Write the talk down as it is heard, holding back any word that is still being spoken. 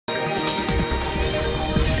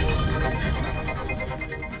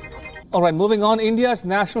All right, moving on. India's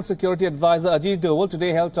National Security Advisor Ajit Doval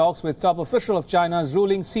today held talks with top official of China's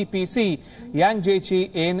ruling CPC, Yang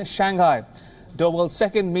Jiechi, in Shanghai. Doval's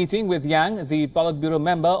second meeting with Yang, the Politburo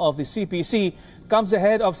member of the CPC, comes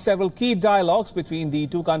ahead of several key dialogues between the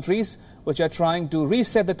two countries, which are trying to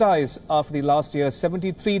reset the ties after the last year's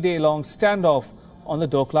 73-day-long standoff on the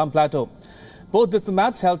Doklam Plateau. Both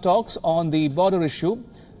diplomats held talks on the border issue.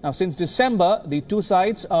 Now, since December, the two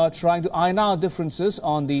sides are trying to iron out differences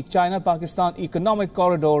on the China-Pakistan Economic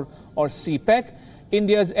Corridor, or CPEC,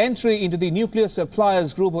 India's entry into the nuclear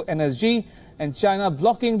suppliers group of NSG, and China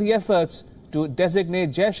blocking the efforts to designate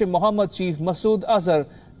Jaish-e-Mohammed chief Masood Azhar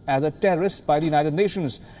as a terrorist by the United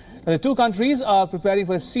Nations. Now, the two countries are preparing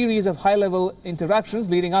for a series of high-level interactions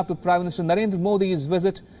leading up to Prime Minister Narendra Modi's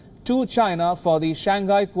visit to China for the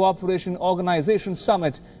Shanghai Cooperation Organization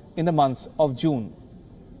Summit in the month of June.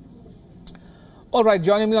 All right,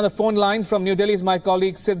 joining me on the phone line from New Delhi is my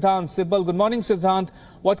colleague Siddhant Sibal. Good morning, Siddhant.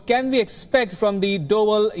 What can we expect from the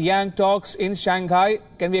Doval-Yang talks in Shanghai?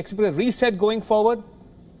 Can we expect a reset going forward?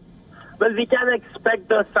 Well, we can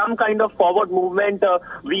expect some kind of forward movement.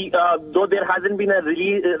 Though there hasn't been a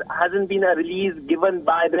release given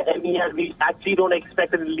by the MER, we actually don't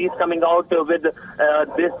expect a release coming out with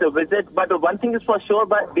this visit. But one thing is for sure,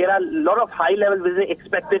 but there are a lot of high-level visits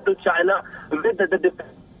expected to China with the defense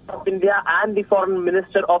of India and the Foreign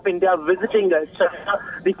Minister of India visiting China.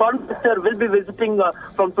 The Foreign Minister will be visiting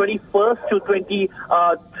from 21st to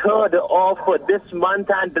 23rd of this month,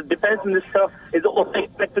 and the Defense Minister is also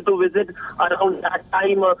expected to visit around that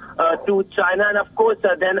time to China. And of course,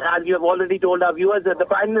 then, as you have already told our viewers, the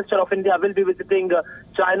Prime Minister of India will be visiting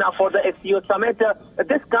China for the SCO summit.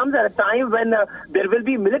 This comes at a time when there will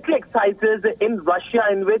be military exercises in Russia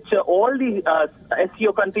in which all the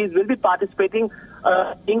SCO countries will be participating,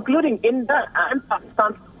 including India and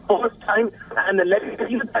Pakistan. First time, and let me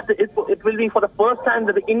tell you that it will be for the first time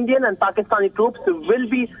that the Indian and Pakistani troops will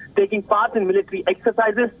be taking part in military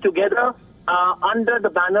exercises together under the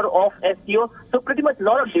banner of SCO. So pretty much a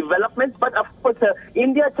lot of developments, but of course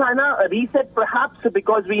India-China reset perhaps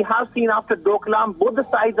because we have seen after Doklam both the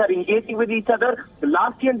sides are engaging with each other.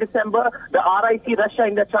 Last year in December, the RIC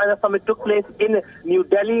Russia-India-China summit took place in New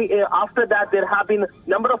Delhi. After that, there have been a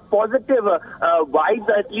number of positive vibes,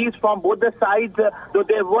 at least from both the sides, though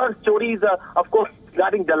there were stories, of course,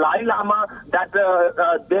 regarding Dalai Lama, that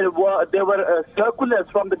there were circulars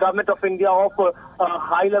from the government of India of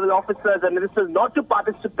high-level officers and ministers not to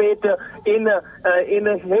participate in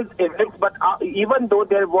his events. But even though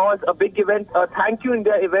there was a big event, a Thank You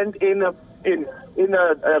India event in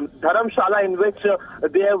Dharamshala, in which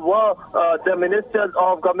there were the ministers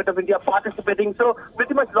of government of India participating. So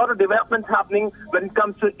pretty much a lot of developments happening when it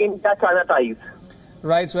comes to India-China ties.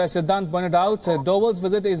 Right. So as Siddhant pointed out, Doval's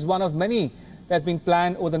visit is one of many that's being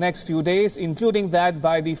planned over the next few days, including that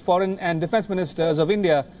by the foreign and defense ministers of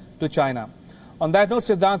India to China. On that note,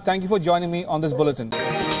 Siddhant, thank you for joining me on this bulletin.